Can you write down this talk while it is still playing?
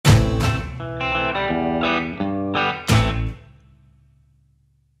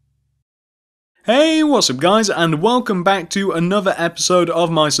Hey, what's up guys, and welcome back to another episode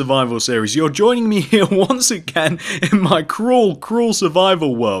of my survival series. You're joining me here once again in my cruel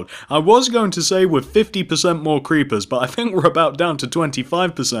survival world. I was going to say with 50% more creepers, but I think we're about down to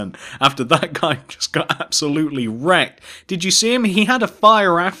 25% after that guy just got absolutely wrecked. Did you see him? He had a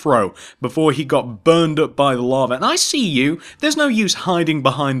fire afro before he got burned up by the lava. And I see you. There's no use hiding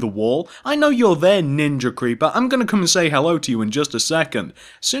behind the wall. I know you're there, Ninja Creeper. I'm gonna come and say hello to you in just a second.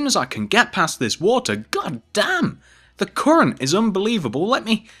 As soon as I can get past this water, god damn, the current is unbelievable. Let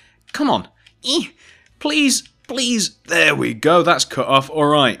me, come on, please, there we go, that's cut off.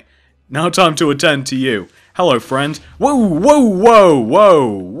 Alright, now time to attend to you. Hello friend. Whoa,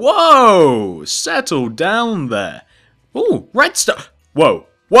 settle down there. Ooh, redstone. Whoa,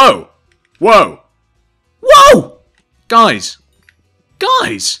 guys,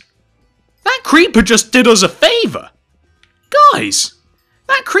 that creeper just did us a favor. Guys,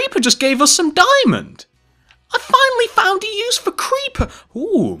 that creeper just gave us some diamond. I finally found a use for creeper.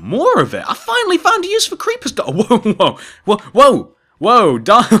 Ooh, more of it. I finally found a use for creepers. Whoa,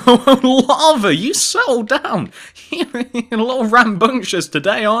 lava, you settle down. You're a little rambunctious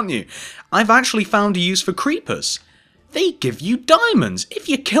today, aren't you? I've actually found a use for creepers. They give you diamonds. If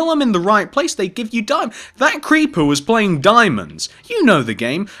you kill them in the right place, they give you diamonds. That creeper was playing diamonds. You know the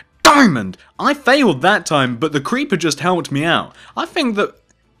game. Diamond! I failed that time, but the creeper just helped me out. I think that,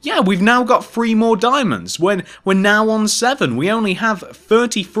 yeah, we've now got 3 more diamonds. We're now on 7. We only have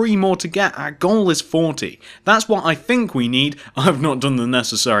 33 more to get. Our goal is 40. That's what I think we need. I've not done the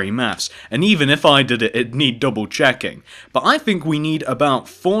necessary maths, and even if I did it, it'd need double checking. But I think we need about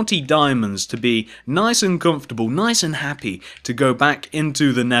 40 diamonds to be nice and comfortable, nice and happy to go back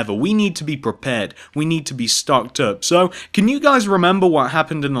into the Nether. We need to be prepared. We need to be stocked up. So, can you guys remember what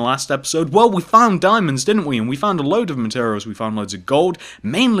happened in the last episode? Well, we found diamonds, didn't we? And we found a load of materials. We found loads of gold,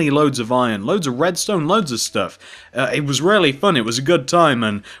 mainly loads of iron, loads of redstone, loads of stuff. It was really fun, it was a good time,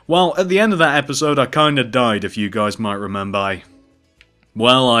 and, well, at the end of that episode I kinda died, if you guys might remember.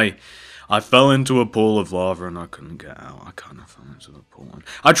 I fell into a pool of lava and I couldn't get out. I kinda fell into the pool.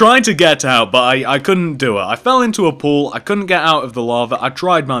 I tried to get out, but I couldn't do it. I fell into a pool, I couldn't get out of the lava. I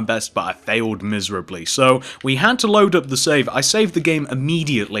tried my best, but I failed miserably. So, we had to load up the save. I saved the game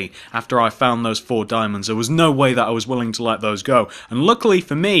immediately after I found those 4 diamonds. There was no way that I was willing to let those go. And luckily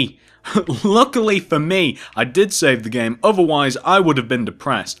for me, I did save the game, otherwise I would have been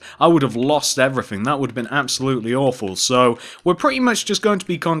depressed. I would have lost everything, that would have been absolutely awful. So, we're pretty much just going to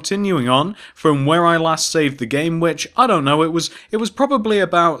be continuing on from where I last saved the game, which, I don't know, it was probably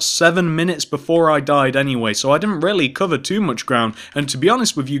about 7 minutes before I died anyway, so I didn't really cover too much ground, and to be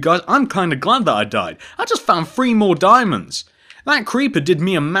honest with you guys, I'm kinda glad that I died. I just found 3 more diamonds. That creeper did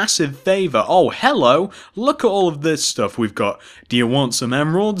me a massive favour. Oh, hello! Look at all of this stuff we've got. Do you want some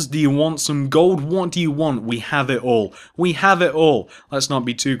emeralds? Do you want some gold? What do you want? We have it all. We have it all. Let's not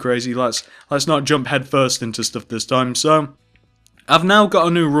be too crazy. Let's not jump headfirst into stuff this time. So, I've now got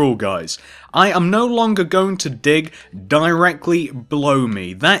a new rule, guys. I am no longer going to dig directly below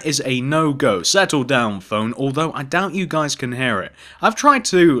me. That is a no-go. Settle down, phone, although I doubt you guys can hear it. I've tried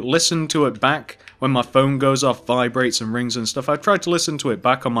to listen to it back when my phone goes off, vibrates and rings and stuff. I've tried to listen to it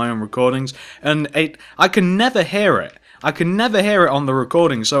back on my own recordings, and I can never hear it. I can never hear it on the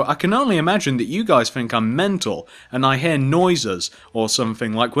recording, so I can only imagine that you guys think I'm mental, and I hear noises or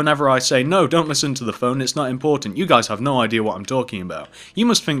something, like whenever I say, no, don't listen to the phone, it's not important. You guys have no idea what I'm talking about. You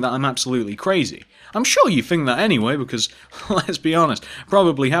must think that I'm absolutely crazy. I'm sure you think that anyway, because, let's be honest, I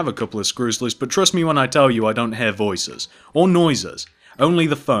probably have a couple of screws loose, but trust me when I tell you I don't hear voices, or noises. Only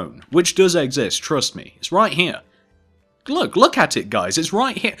the phone, which does exist, trust me. It's right here. Look at it, guys. It's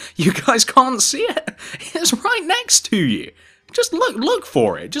right here. You guys can't see it. It's right next to you. Just look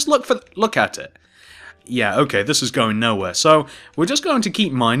for it. Just look at it. Yeah, okay, this is going nowhere. So, we're just going to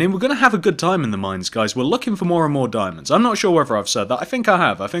keep mining. We're going to have a good time in the mines, guys. We're looking for more and more diamonds. I'm not sure whether I've said that. I think I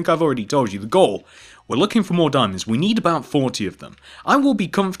have. I think I've already told you the goal. We're looking for more diamonds. We need about 40 of them. I will be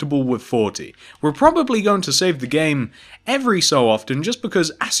comfortable with 40. We're probably going to save the game every so often just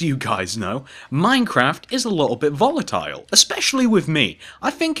because, as you guys know, Minecraft is a little bit volatile. Especially with me. I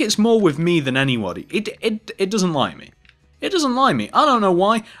think it's more with me than anybody. It doesn't like me. It doesn't like me. I don't know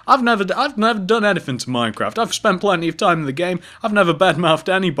why. I've never done anything to Minecraft. I've spent plenty of time in the game. I've never badmouthed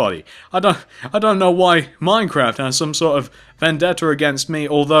anybody. I don't know why Minecraft has some sort of vendetta against me,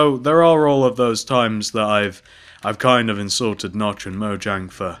 although there are all of those times that I've kind of insulted Notch and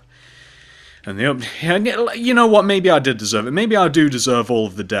Mojang for. And you know what, maybe I did deserve it. Maybe I do deserve all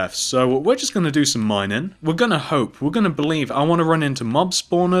of the deaths. So we're just going to do some mining. We're going to hope. We're going to believe. I want to run into mob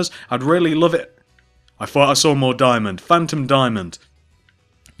spawners. I'd really love it. I thought I saw more diamond. Phantom diamond.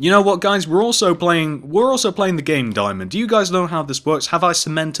 You know what, guys? We're also playing the game Diamond. Do you guys know how this works? Have I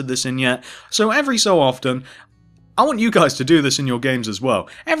cemented this in yet? So every so often, I want you guys to do this in your games as well.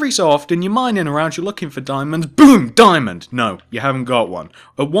 Every so often, you're mining around, you're looking for diamonds, boom, diamond! No, you haven't got one.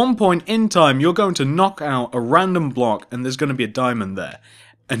 At one point in time, you're going to knock out a random block and there's going to be a diamond there.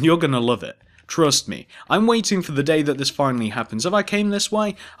 And you're going to love it. Trust me. I'm waiting for the day that this finally happens. If I came this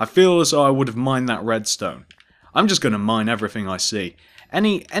way, I feel as though I would have mined that redstone. I'm just going to mine everything I see.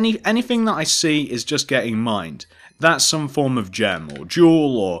 Anything that I see is just getting mined. That's some form of gem, or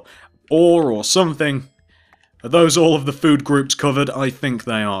jewel, or ore, or something. Are those all of the food groups covered? I think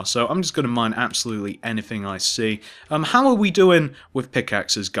they are. So I'm just going to mine absolutely anything I see. How are we doing with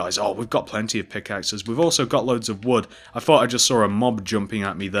pickaxes, guys? Oh, we've got plenty of pickaxes. We've also got loads of wood. I thought I just saw a mob jumping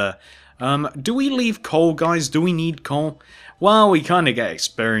at me there. Do we leave coal, guys? Do we need coal? Well, we kind of get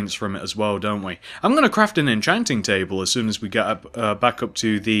experience from it as well, don't we? I'm going to craft an enchanting table as soon as we get up, back up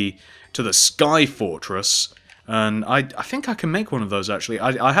to the Sky Fortress. And I think I can make one of those, actually.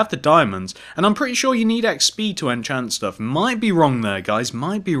 I have the diamonds, and I'm pretty sure you need XP to enchant stuff. Might be wrong there, guys.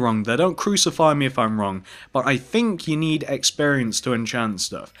 Might be wrong there. Don't crucify me if I'm wrong. But I think you need experience to enchant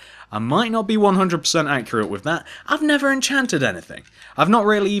stuff. I might not be 100% accurate with that. I've never enchanted anything. I've not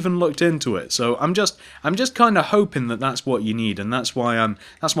really even looked into it, so I'm just kind of hoping that that's what you need, and that's why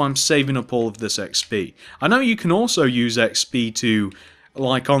I'm saving up all of this XP. I know you can also use XP to,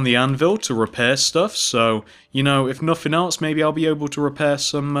 like on the anvil, to repair stuff. So you know, if nothing else, maybe I'll be able to repair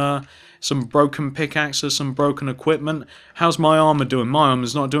some broken pickaxes, some broken equipment. How's my armor doing? My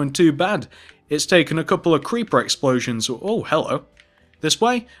armor's not doing too bad. It's taken a couple of creeper explosions. Oh, hello. This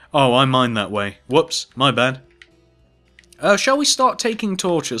way? Oh, I mined that way. Whoops, my bad. Shall we start taking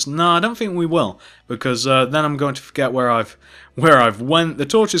torches? No, I don't think we will, because then I'm going to forget where I've went. The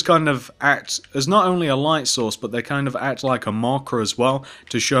torches kind of act as not only a light source, but they kind of act like a marker as well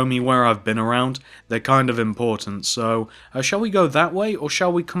to show me where I've been around. They're kind of important. So, shall we go that way, or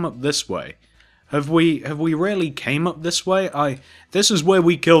shall we come up this way? Have we really came up this way? This is where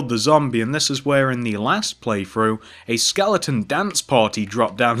we killed the zombie, and this is where in the last playthrough, a skeleton dance party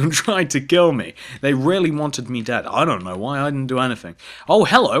dropped down and tried to kill me. They really wanted me dead. I don't know why, I didn't do anything. Oh,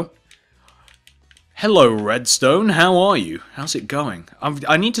 hello! Hello, Redstone, how are you? How's it going?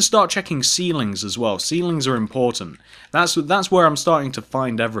 I need to start checking ceilings as well. Ceilings are important. That's where I'm starting to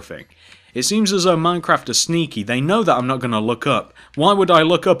find everything. It seems as though Minecraft are sneaky. They know that I'm not going to look up. Why would I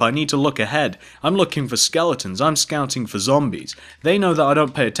look up? I need to look ahead. I'm looking for skeletons. I'm scouting for zombies. They know that I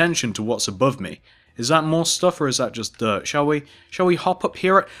don't pay attention to what's above me. Is that more stuff or is that just dirt? Shall we hop up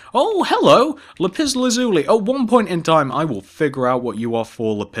here? Oh, hello! Lapis Lazuli. At one point in time, I will figure out what you are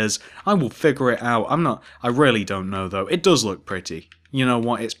for, Lapis. I will figure it out. I really don't know, though. It does look pretty. You know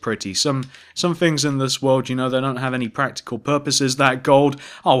what, it's pretty. Some things in this world, you know, they don't have any practical purposes. That gold,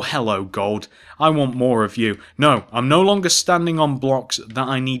 oh hello gold, I want more of you. No, I'm no longer standing on blocks that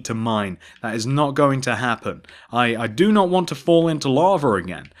I need to mine. That is not going to happen. I do not want to fall into lava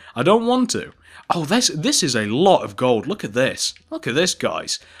again. I don't want to. Oh, this is a lot of gold. Look at this. Look at this,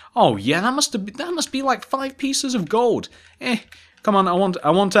 guys. Oh yeah, that must be like 5 pieces of gold. Come on, I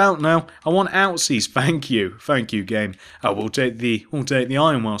want out now. I want outsies. Thank you, game. Oh, we'll take the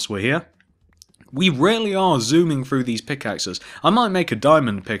iron whilst we're here. We really are zooming through these pickaxes. I might make a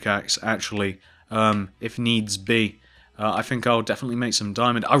diamond pickaxe actually, if needs be. I think I'll definitely make some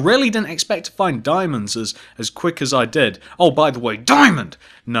diamond. I really didn't expect to find diamonds as quick as I did. Oh, by the way, diamond!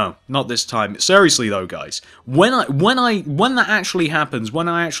 No, not this time. Seriously though, guys, when that actually happens, when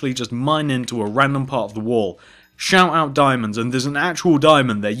I actually just mine into a random part of the wall, shout out diamonds, and there's an actual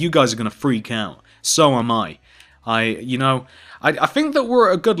diamond there, you guys are gonna freak out. So am I. I think that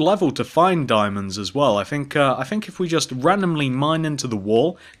we're at a good level to find diamonds as well. I think if we just randomly mine into the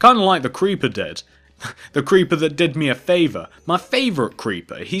wall, kind of like the creeper did. The creeper that did me a favour. My favourite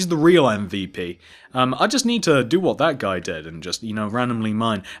creeper. He's the real MVP. I just need to do what that guy did and just, you know, randomly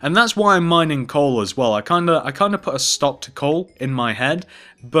mine. And that's why I'm mining coal as well. I kinda put a stop to coal in my head.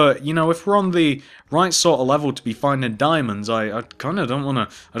 But, you know, if we're on the right sort of level to be finding diamonds, I kinda don't wanna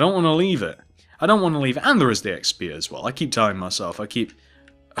leave it. I don't want to leave it. And there is the XP as well. I keep telling myself,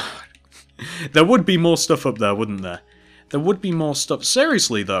 there would be more stuff up there, wouldn't there? There would be more stuff.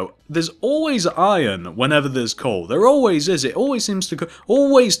 Seriously though, there's always iron whenever there's coal. There always is. It always seems to go.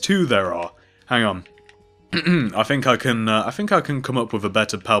 Always two there are. Hang on. I think I can come up with a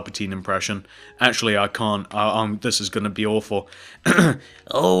better Palpatine impression. Actually, I can't. This is gonna be awful.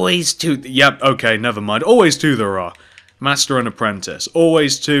 Always two. Yep. Okay. Never mind. Always two there are. Master and apprentice.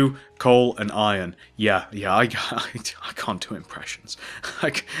 Always two. Coal and iron. Yeah. I can't do impressions.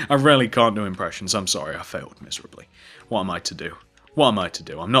 I really can't do impressions. I'm sorry. I failed miserably. What am I to do? What am I to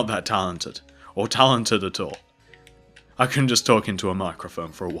do? I'm not that talented. Or talented at all. I can just talk into a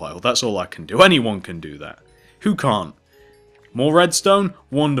microphone for a while. That's all I can do. Anyone can do that. Who can't? More redstone?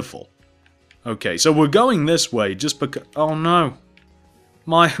 Wonderful. Okay, so we're going this way just because... Oh no.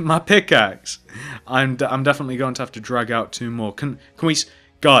 My pickaxe. I'm definitely going to have to drag out 2 more. Can we...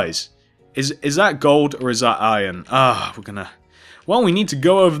 Guys, is that gold or is that iron? We're gonna... Well, we need to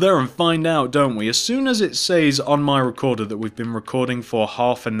go over there and find out, don't we? As soon as it says on my recorder that we've been recording for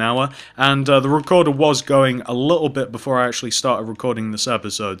half an hour, and the recorder was going a little bit before I actually started recording this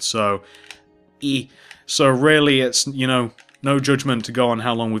episode, so... So really, it's, you know, no judgment to go on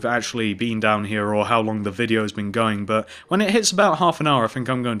how long we've actually been down here or how long the video's been going, but when it hits about half an hour, I think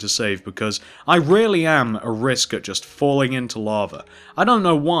I'm going to save, because I really am a risk at just falling into lava. I don't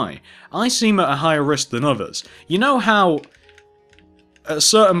know why. I seem at a higher risk than others. You know how... At a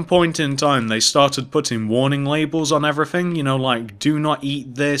certain point in time, they started putting warning labels on everything, you know, like, do not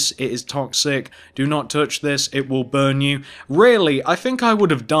eat this, it is toxic, do not touch this, it will burn you. Really, I think I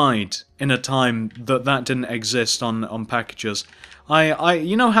would have died in a time that didn't exist on packages.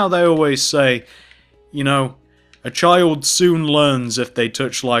 You know how they always say, you know, a child soon learns if they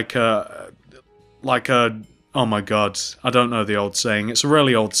touch like a, oh my god, I don't know the old saying. It's a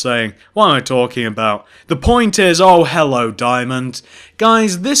really old saying. What am I talking about? The point is, oh hello diamond.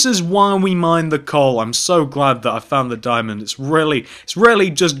 Guys, this is why we mine the coal. I'm so glad that I found the diamond. It's really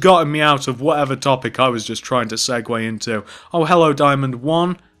just gotten me out of whatever topic I was just trying to segue into. Oh hello diamond.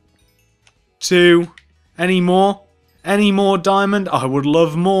 1, 2, any more? Any more diamond? I would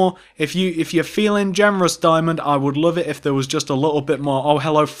love more. If you're feeling generous diamond, I would love it if there was just a little bit more. Oh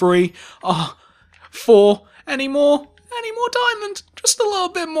hello 3. Oh, 4. Any more? Any more diamond? Just a little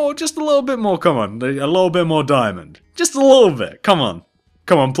bit more, just a little bit more, come on. A little bit more diamond. Just a little bit, come on.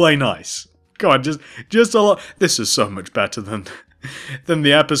 Come on, play nice. Come on, just a lot. This is so much better than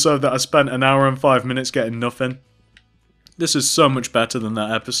the episode that I spent an hour and 5 minutes getting nothing. This is so much better than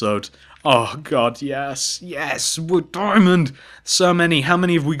that episode. Oh god, yes, yes, we're diamond. So many, how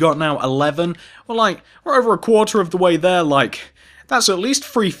many have we got now? 11? Well, we're over a quarter of the way there, that's at least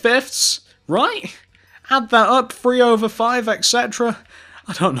 3/5, right? Add that up, 3 over 5, etc.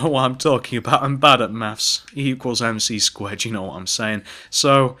 I don't know what I'm talking about, I'm bad at maths. E equals MC squared, you know what I'm saying.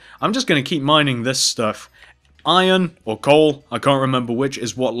 So, I'm just going to keep mining this stuff. Iron, or coal, I can't remember which,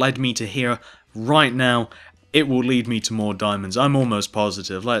 is what led me to here right now. It will lead me to more diamonds, I'm almost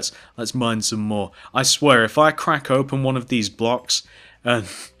positive. Let's mine some more. I swear, if I crack open one of these blocks, and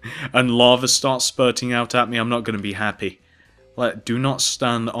lava starts spurting out at me, I'm not going to be happy. Do not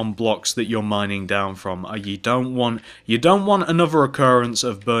stand on blocks that you're mining down from. You don't want another occurrence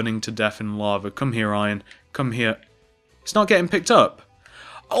of burning to death in lava. Come here, iron. Come here. It's not getting picked up.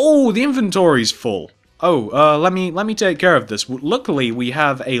 Oh, the inventory's full. Oh, let me take care of this. Luckily, we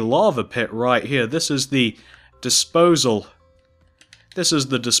have a lava pit right here. This is the disposal. This is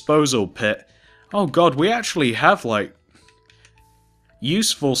the disposal pit. Oh god, we actually have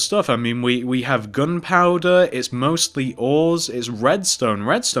useful stuff. I mean, we have gunpowder, it's mostly ores, it's redstone.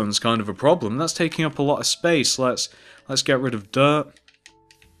 Redstone's kind of a problem. That's taking up a lot of space. Let's get rid of dirt.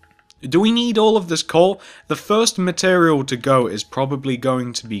 Do we need all of this coal? The first material to go is probably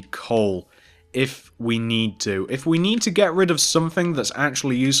going to be coal, if we need to. If we need to get rid of something that's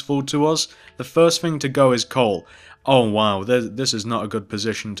actually useful to us, the first thing to go is coal. Oh wow, this is not a good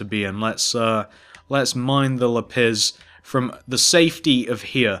position to be in. Let's mine the lapis from the safety of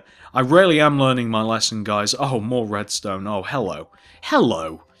here. I really am learning my lesson, guys. Oh, more redstone. Oh, hello.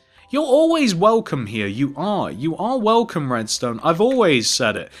 Hello. You're always welcome here. You are. You are welcome, Redstone. I've always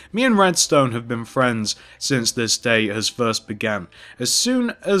said it. Me and Redstone have been friends since this day has first began. As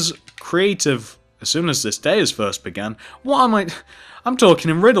soon as this day has first began, I'm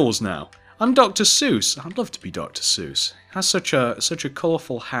talking in riddles now. I'm Dr. Seuss. I'd love to be Dr. Seuss. He has such a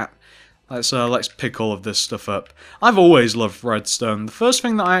colourful hat. Let's pick all of this stuff up. I've always loved Redstone. The first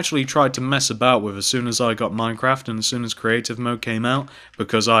thing that I actually tried to mess about with as soon as I got Minecraft and as soon as creative mode came out,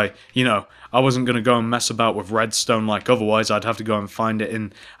 because I wasn't going to go and mess about with Redstone otherwise. I'd have to go and find it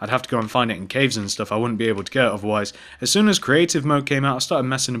in caves and stuff. I wouldn't be able to get it otherwise. As soon as creative mode came out, I started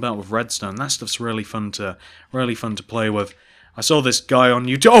messing about with Redstone. That stuff's really fun to play with. I saw this guy on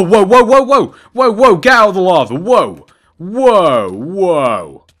YouTube. Oh, whoa, whoa, whoa, whoa, whoa, whoa, get out of the lava, whoa, whoa,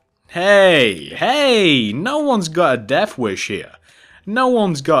 whoa. Hey, no one's got a death wish here. No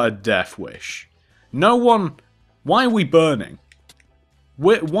one's got a death wish. No one... Why are we burning?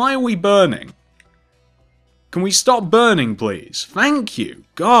 Why are we burning? Can we stop burning, please? Thank you.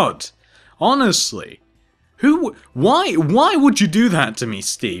 God. Honestly. Why would you do that to me,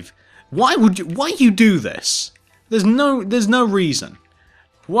 Steve? Why you do this? There's no reason.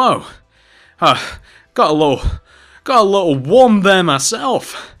 Whoa. Got a little warm there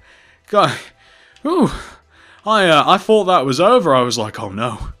myself. Ooh. I thought that was over. I was like, oh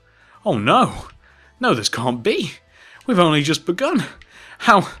no. Oh no. No, this can't be. We've only just begun.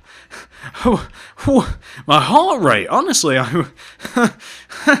 How... my heart rate, honestly,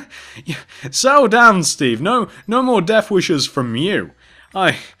 settle down, Steve. No more death wishes from you.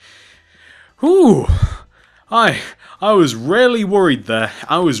 I was really worried there.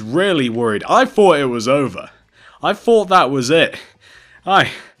 I was really worried. I thought it was over. I thought that was it.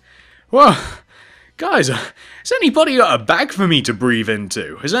 Well, guys, has anybody got a bag for me to breathe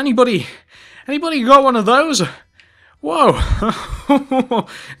into? Has anybody got one of those? Whoa,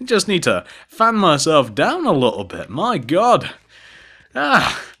 just need to fan myself down a little bit, my god.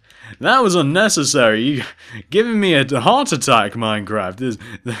 That was unnecessary. You giving me a heart attack,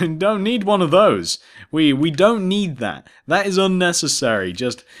 Minecraft. Don't need one of those. We don't need that. That is unnecessary.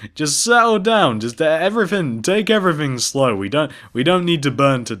 Just settle down. Just take everything slow. We don't need to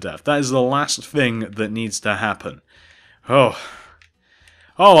burn to death. That is the last thing that needs to happen.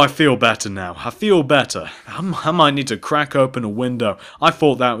 Oh, I feel better now. I feel better. I might need to crack open a window. I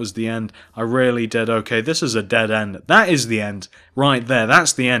thought that was the end. I really did. Okay, this is a dead end. That is the end. Right there.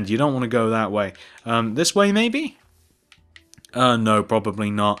 That's the end. You don't want to go that way. This way, maybe? No, probably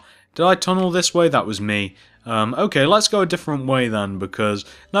not. Did I tunnel this way? That was me. Okay, let's go a different way then, because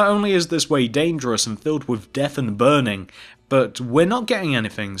not only is this way dangerous and filled with death and burning, but we're not getting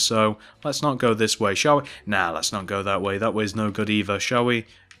anything, so let's not go this way, shall we? Nah, let's not go that way. That way's no good either, shall we?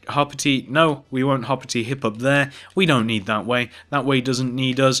 Hoppity, no, we won't hoppity hip up there. We don't need that way. That way doesn't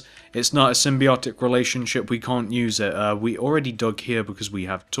need us. It's not a symbiotic relationship. We can't use it. We already dug here because we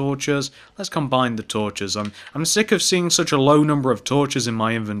have torches. Let's combine the torches. I'm sick of seeing such a low number of torches in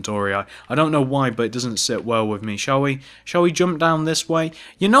my inventory. I don't know why, but it doesn't sit well with me. Shall we? Shall we jump down this way?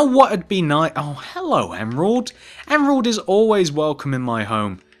 You know what would be nice? Oh, hello, Emerald. Emerald is always welcome in my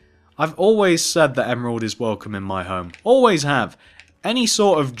home. I've always said that Emerald is welcome in my home. Always have. Any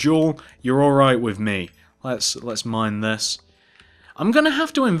sort of jewel, you're alright with me. Let's mine this. I'm gonna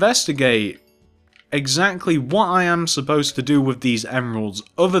have to investigate exactly what I am supposed to do with these emeralds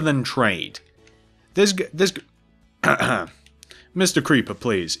other than trade. Mr. Creeper,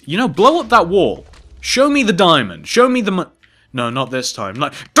 please. You know, blow up that wall. Show me the diamond. Show me the No, not this time.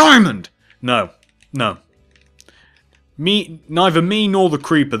 Like, diamond! No. No. Neither me nor the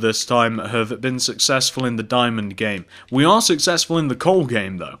Creeper this time have been successful in the diamond game. We are successful in the coal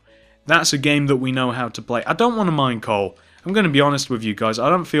game, though. That's a game that we know how to play. I don't want to mine coal. I'm going to be honest with you guys. I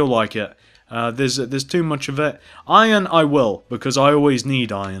don't feel like it. There's too much of it. Iron, I will, because I always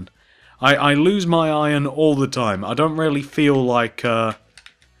need iron. I lose my iron all the time. I don't really feel like coming...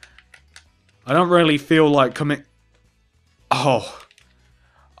 Oh,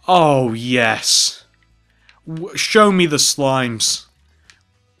 yes. Show me the slimes.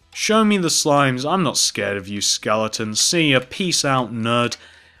 Show me the slimes. I'm not scared of you skeletons. See ya. Peace out, nerd.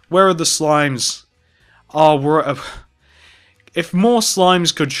 Where are the slimes? Oh, if more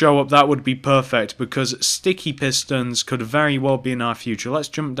slimes could show up, that would be perfect, because sticky pistons could very well be in our future. Let's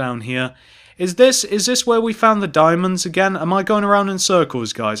jump down here. Is this where we found the diamonds again? Am I going around in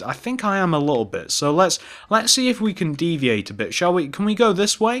circles, guys? I think I am a little bit. So let's see if we can deviate a bit, shall we? Can we go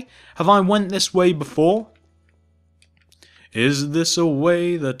this way? Have I went this way before? Is this a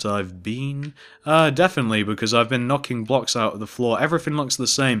way that I've been? Definitely, because I've been knocking blocks out of the floor. Everything looks the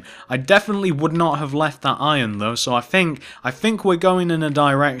same. I definitely would not have left that iron, though, so I think we're going in a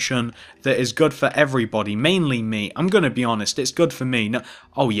direction that is good for everybody, mainly me. I'm gonna be honest, it's good for me. No,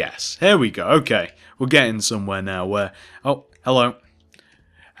 oh, yes. Here we go. Okay. We're getting somewhere now where... Oh, hello.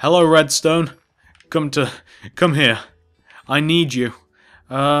 Hello, Redstone. Come here. I need you.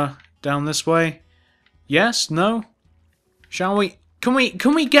 Down this way? Yes? No? Shall we? Can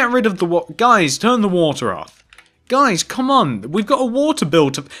we get rid of the water? Guys, turn the water off. Guys, come on. We've got a water bill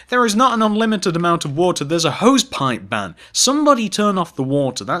to... There is not an unlimited amount of water. There's a hose pipe ban. Somebody turn off the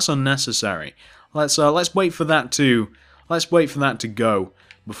water. That's unnecessary. Let's wait for that to... Let's wait for that to go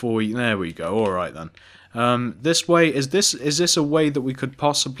before we... There we go. All right then. This way, is this a way that we could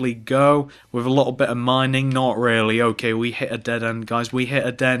possibly go with a little bit of mining? Not really. Okay, we hit a dead end, guys. We hit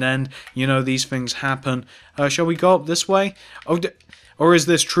a dead end. You know, these things happen. Shall we go up this way? Oh, or is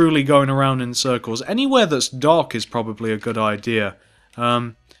this truly going around in circles? Anywhere that's dark is probably a good idea.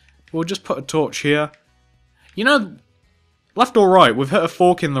 We'll just put a torch here. You know, left or right? We've hit a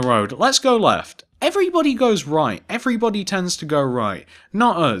fork in the road. Let's go left. Everybody goes right. Everybody tends to go right.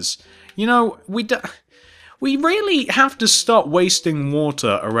 Not us. You know, We really have to stop wasting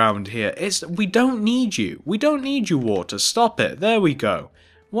water around here. We don't need you. We don't need you, water. Stop it. There we go.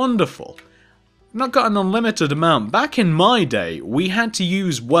 Wonderful. Not got an unlimited amount. Back in my day, we had to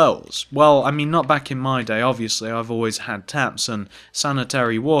use wells. Well, I mean, not back in my day. Obviously, I've always had taps and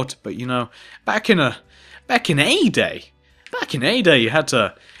sanitary water. But, you know, back in A-Day, you had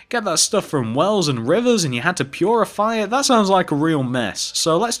to get that stuff from wells and rivers and you had to purify it. That sounds like a real mess.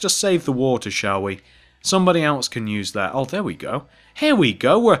 So let's just save the water, shall we? Somebody else can use that. Oh, there we go. Here we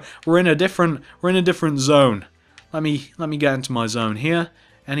go. We're in a different zone. Let me get into my zone here.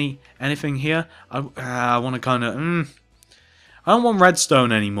 Anything here? I want to kind of I don't want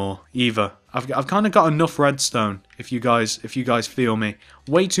redstone anymore either. I've kind of got enough redstone. If you guys feel me,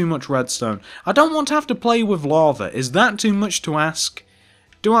 way too much redstone. I don't want to have to play with lava. Is that too much to ask?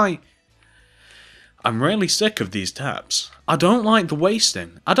 I'm really sick of these taps. I don't like the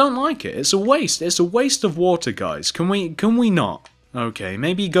wasting. I don't like it. It's a waste. It's a waste of water, guys. Can we not? Okay,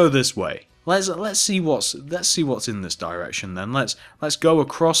 maybe go this way. Let's see what's in this direction then. Let's go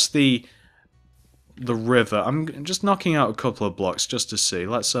across the river. I'm just knocking out a couple of blocks just to see.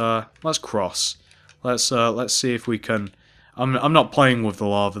 Let's cross. Let's see if we can. I'm not playing with the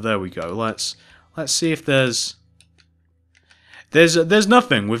lava. There we go. Let's see if there's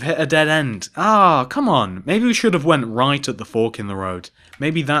nothing. We've hit a dead end. Ah, come on. Maybe we should have went right at the fork in the road.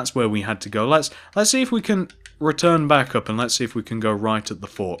 Maybe that's where we had to go. Let's see if we can return back up and let's see if we can go right at the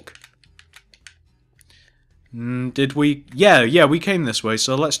fork. Did we? Yeah, we came this way,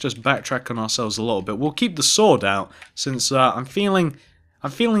 so let's just backtrack on ourselves a little bit. We'll keep the sword out, since I'm feeling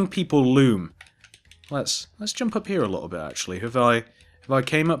people loom. Let's jump up here a little bit, actually. Have I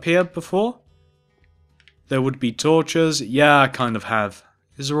came up here before? There would be torches. Yeah, I kind of have.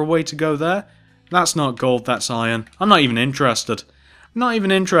 Is there a way to go there? That's not gold, that's iron. I'm not even interested. I'm not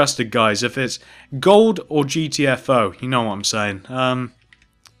even interested, guys, if it's gold or GTFO. You know what I'm saying.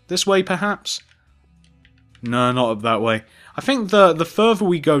 This way, perhaps? No, not up that way. I think the further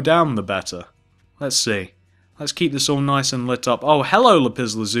we go down, the better. Let's see. Let's keep this all nice and lit up. Oh, hello,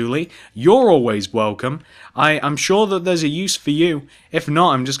 Lapis Lazuli. You're always welcome. I'm sure that there's a use for you. If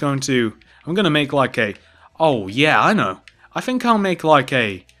not, I'm gonna make like a... Oh, yeah, I know. I think I'll make like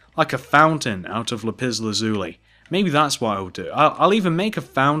a fountain out of Lapis Lazuli. Maybe that's what I'll do. I'll either make a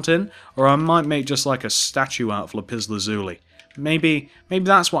fountain, or I might make just like a statue out of Lapis Lazuli. Maybe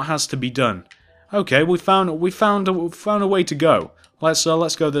that's what has to be done. Okay, we found a way to go. Let's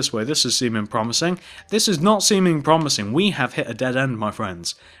go this way. This is seeming promising. This is not seeming promising. We have hit a dead end, my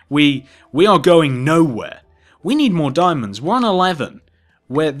friends. We are going nowhere. We need more diamonds. We're on 11.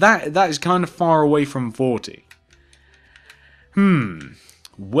 That is kind of far away from 40.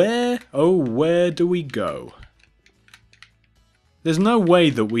 Where do we go? There's no way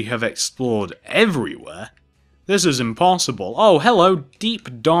that we have explored everywhere. This is impossible. Oh, hello,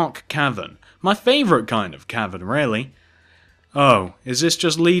 deep dark cavern. My favourite kind of cavern, really. Oh, is this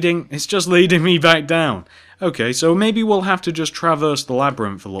just leading? It's just leading me back down. Okay, so maybe we'll have to just traverse the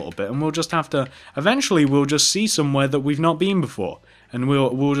labyrinth a little bit, and we'll just have to... Eventually, we'll just see somewhere that we've not been before, and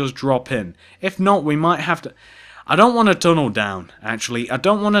we'll just drop in. If not, we might have to... I don't want to tunnel down, actually. I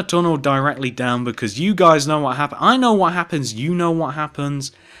don't want to tunnel directly down, because you guys know what happens. I know what happens, you know what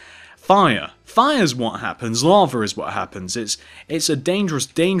happens. Fire. Fire's what happens. Lava is what happens. It's a dangerous,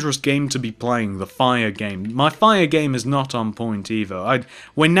 dangerous game to be playing, the fire game. My fire game is not on point either.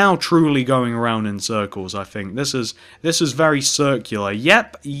 We're now truly going around in circles, I think. This is very circular.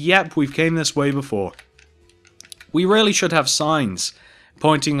 Yep, we've came this way before. We really should have signs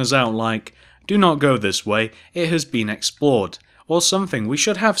pointing us out like, do not go this way, it has been explored. Or something. We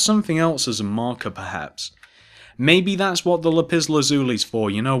should have something else as a marker, perhaps. Maybe that's what the Lapis Lazuli's for.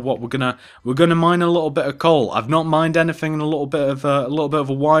 You know what? We're gonna mine a little bit of coal. I've not mined anything in a little bit of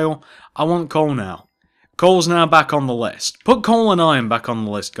a while. I want coal now. Coal's now back on the list. Put coal and iron back on the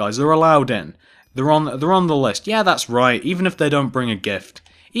list, guys. They're allowed in. They're on the list. Yeah, that's right. Even if they don't bring a gift.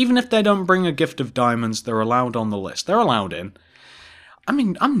 Even if they don't bring a gift of diamonds, they're allowed on the list. They're allowed in. I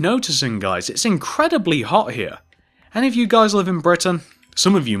mean, I'm noticing, guys, it's incredibly hot here. Any of you guys live in Britain?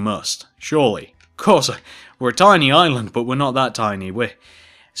 Some of you must, surely. Of course, we're a tiny island, but we're not that tiny.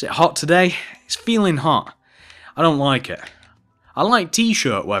 Is it hot today? It's feeling hot. I don't like it. I like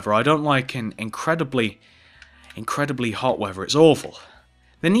t-shirt weather. I don't like incredibly hot weather. It's awful.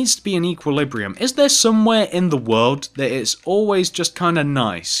 There needs to be an equilibrium. Is there somewhere in the world that it's always just kind of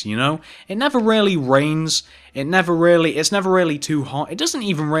nice, you know? It never really rains. It's never really too hot. It doesn't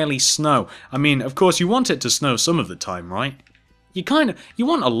even really snow. I mean, of course, you want it to snow some of the time, right? You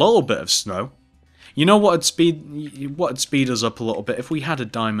want a little bit of snow. You know what would speed us up a little bit if we had a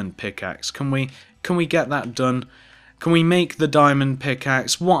diamond pickaxe? Can we Can we get that done? Can we make the diamond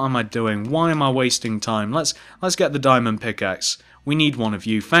pickaxe? What am I doing? Why am I wasting time? Let's get the diamond pickaxe. We need one of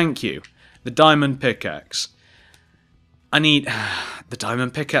you. Thank you. The diamond pickaxe. I need... the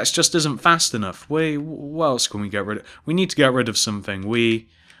diamond pickaxe just isn't fast enough. What else can we get rid of? We need to get rid of something. We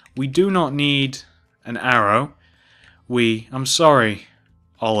do not need an arrow. I'm sorry,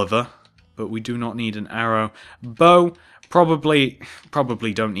 Oliver, but we do not need an arrow. Bow, probably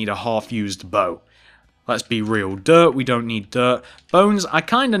don't need a half-used bow. Let's be real. Dirt, we don't need dirt. Bones, I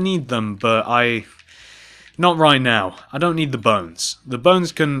kind of need them, but not right now. I don't need the bones. The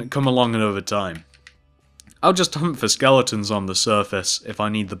bones can come along another time. I'll just hunt for skeletons on the surface if I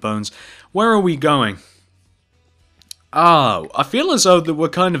need the bones. Where are we going? Oh, I feel as though that we're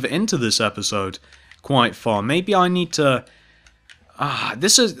kind of into this episode quite far. Maybe I need to...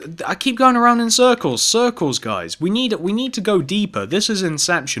 I keep going around in circles. Circles, guys. We need to go deeper. This is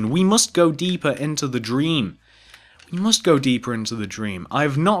Inception. We must go deeper into the dream. We must go deeper into the dream. I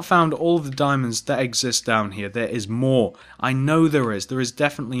have not found all the diamonds that exist down here. There is more. I know there is. There is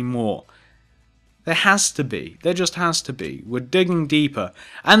definitely more. There has to be. There just has to be. We're digging deeper.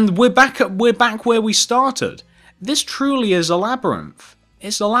 And we're back where we started. This truly is a labyrinth.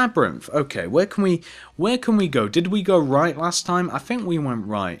 It's a labyrinth. Okay, where can we go? Did we go right last time? I think we went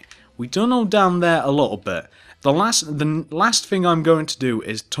right. We tunneled down there a little bit. The last thing I'm going to do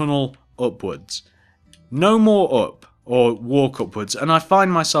is tunnel upwards. No more up or walk upwards, and I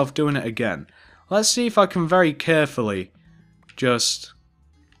find myself doing it again. Let's see if I can very carefully just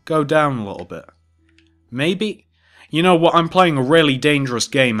go down a little bit. Maybe. You know what? I'm playing a really dangerous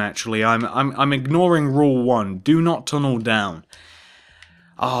game. Actually, I'm ignoring rule 1. Do not tunnel down.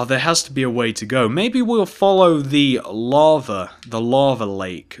 Ah, there has to be a way to go. Maybe we'll follow the lava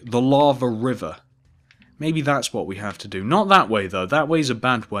lake, the lava river. Maybe that's what we have to do. Not that way, though. That way's a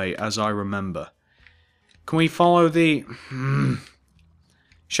bad way, as I remember. Can we follow the...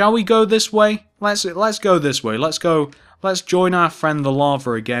 Shall we go this way? Let's go this way. Let's join our friend the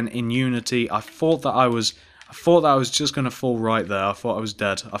lava again in unity. I thought that I was just going to fall right there. I thought I was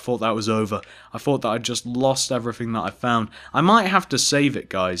dead. I thought that was over. I thought that I'd just lost everything that I found. I might have to save it,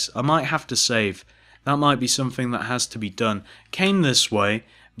 guys. I might have to save. That might be something that has to be done. Came this way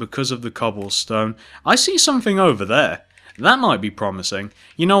because of the cobblestone. I see something over there. That might be promising.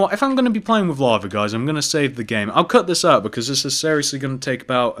 You know what? If I'm going to be playing with lava, guys, I'm going to save the game. I'll cut this out because this is seriously going to take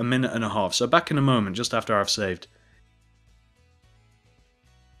about a minute and a half. So back in a moment, just after I've saved.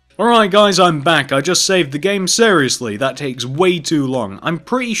 Alright guys, I'm back. I just saved the game. Seriously, that takes way too long. I'm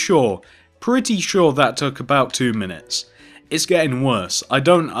pretty sure that took about 2 minutes. It's getting worse. I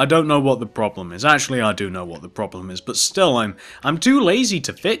don't know what the problem is. Actually, I do know what the problem is, but still, I'm too lazy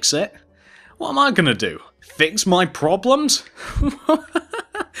to fix it. What am I gonna do? Fix my problems?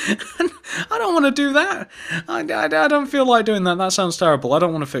 I don't want to do that. I don't feel like doing that. That sounds terrible. I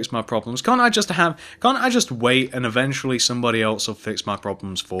don't want to fix my problems. Can't I just wait and eventually somebody else will fix my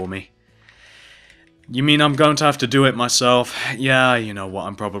problems for me? You mean I'm going to have to do it myself? Yeah, you know what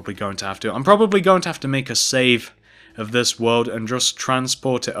I'm probably going to have to. I'm probably going to have to make a save of this world and just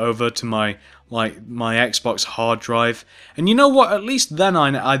transport it over to my Xbox hard drive. And you know what? At least then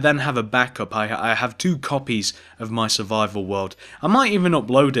I then have a backup. I have 2 copies of my survival world. I might even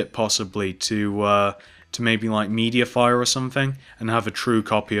upload it possibly to maybe like Mediafire or something, and have a true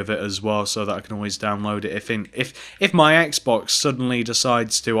copy of it as well, so that I can always download it if my Xbox suddenly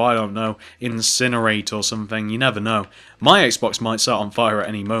decides to, I don't know, incinerate or something. You never know. My Xbox might set on fire at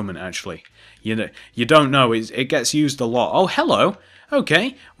any moment, actually. You don't know. It gets used a lot. Oh, hello.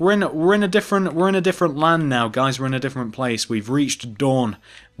 Okay, we're in a different land now, guys. We're in a different place. We've reached Dawn.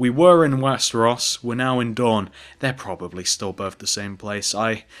 We were in Westeros. We're now in Dawn. They're probably still both the same place.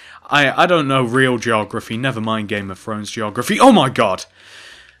 I don't know real geography. Never mind Game of Thrones geography. Oh my God!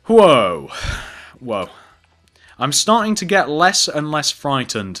 Whoa, whoa. I'm starting to get less and less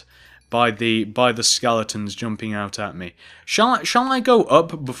frightened by the skeletons jumping out at me. Shall I go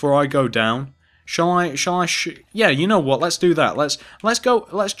up before I go down? Yeah, you know what? Let's do that.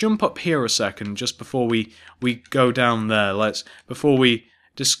 Let's jump up here a second just before we go down there. Before we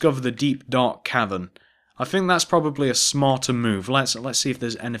discover the deep dark cavern. I think that's probably a smarter move. Let's see if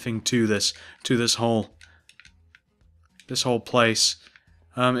there's anything to this whole place.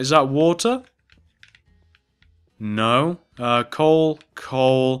 Is that water? No. Coal.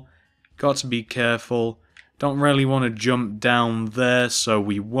 Got to be careful. Don't really want to jump down there, so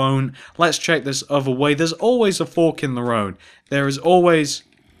we won't. Let's check this other way. There's always a fork in the road. There is always...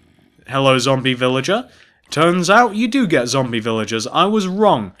 Hello, zombie villager. Turns out you do get zombie villagers. I was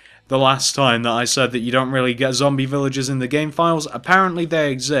wrong the last time that I said that you don't really get zombie villagers in the game files. Apparently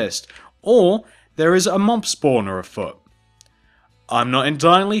they exist. Or there is a mob spawner afoot. I'm not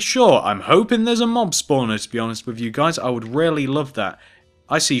entirely sure. I'm hoping there's a mob spawner, to be honest with you guys. I would really love that.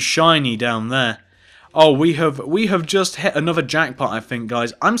 I see shiny down there. Oh, we have just hit another jackpot, I think,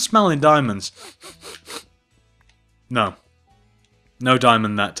 guys. I'm smelling diamonds. No. No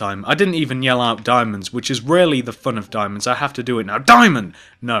diamond that time. I didn't even yell out diamonds, which is really the fun of diamonds. I have to do it now. Diamond!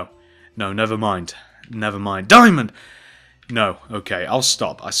 No. No, never mind. Never mind. Diamond! No. Okay, I'll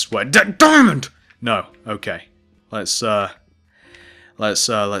stop. I swear. Diamond! No. Okay. Let's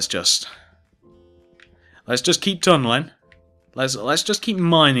just keep tunneling. Let's just keep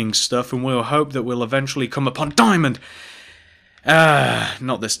mining stuff, and we'll hope that we'll eventually come upon diamond.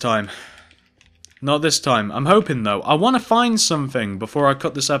 Not this time. Not this time. I'm hoping though. I want to find something before I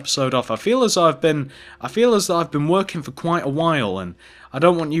cut this episode off. I feel as though I've been working for quite a while, and I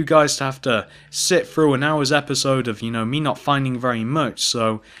don't want you guys to have to sit through an hour's episode of, you know, me not finding very much.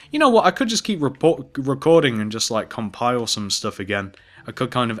 So, you know what? I could just keep recording and just like compile some stuff again. I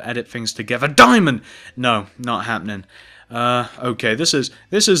could kind of edit things together. Diamond! No, not happening. Okay, this is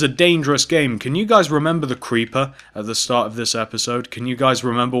a dangerous game. Can you guys remember the creeper at the start of this episode? Can you guys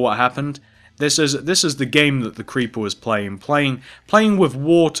remember what happened? This is the game that the creeper was playing with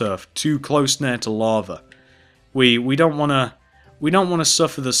water too close near to lava. We don't want to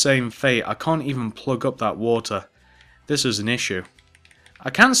suffer the same fate. I can't even plug up that water. This is an issue. I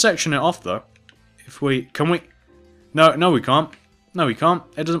can section it off though. Can we? No, we can't. No, we can't.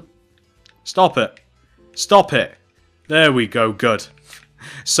 It doesn't. Stop it. Stop it. There we go, good.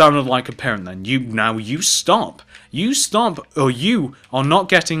 Sounded like a parent then. You stop. You stop, or you are not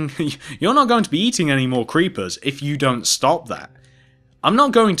getting... You're not going to be eating any more creepers if you don't stop that. I'm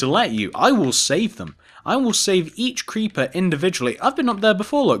not going to let you. I will save them. I will save each creeper individually. I've been up there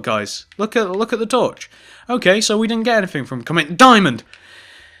before, look guys. Look at the torch. Okay, so we didn't get anything from coming... Diamond!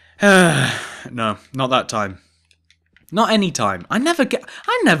 No, not that time. Not any time. I never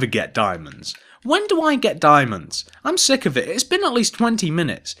get diamonds. When do I get diamonds? I'm sick of it. It's been at least 20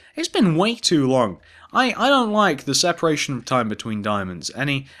 minutes. It's been way too long. I don't like the separation of time between diamonds.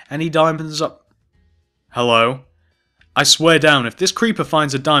 Any diamonds up? Hello? I swear down, if this creeper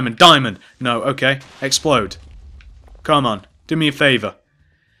finds a diamond... Diamond! No, okay. Explode. Come on. Do me a favour.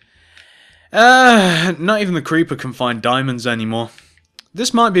 Not even the creeper can find diamonds anymore.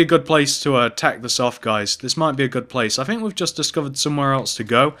 This might be a good place to attack this off, guys. This might be a good place. I think we've just discovered somewhere else to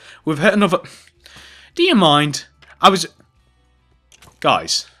go. We've hit another... Do you mind?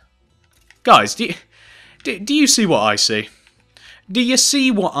 Guys, do you see what I see? Do you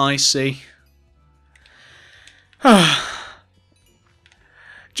see what I see?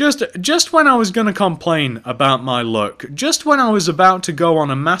 Just when I was gonna complain about my luck, just when I was about to go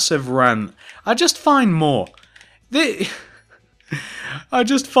on a massive rant, I just find more. I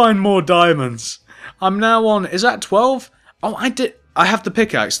just find more diamonds. I'm now on... Is that 12? Oh, I have the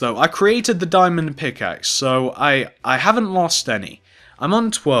pickaxe though. I created the diamond pickaxe, so I haven't lost any. I'm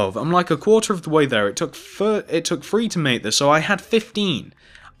on 12. I'm like a quarter of the way there. It took 3 to make this, so I had 15.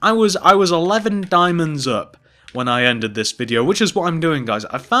 I was 11 diamonds up when I ended this video, which is what I'm doing, guys.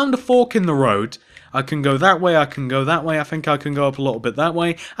 I found a fork in the road. I can go that way, I can go that way, I think I can go up a little bit that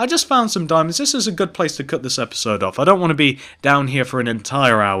way. I just found some diamonds. This is a good place to cut this episode off. I don't want to be down here for an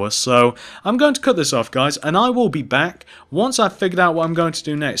entire hour, so I'm going to cut this off, guys, and I will be back once I've figured out what I'm going to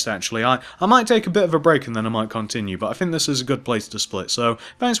do next, actually. I might take a bit of a break and then I might continue, but I think this is a good place to split. So,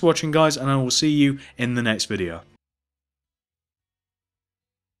 thanks for watching, guys, and I will see you in the next video.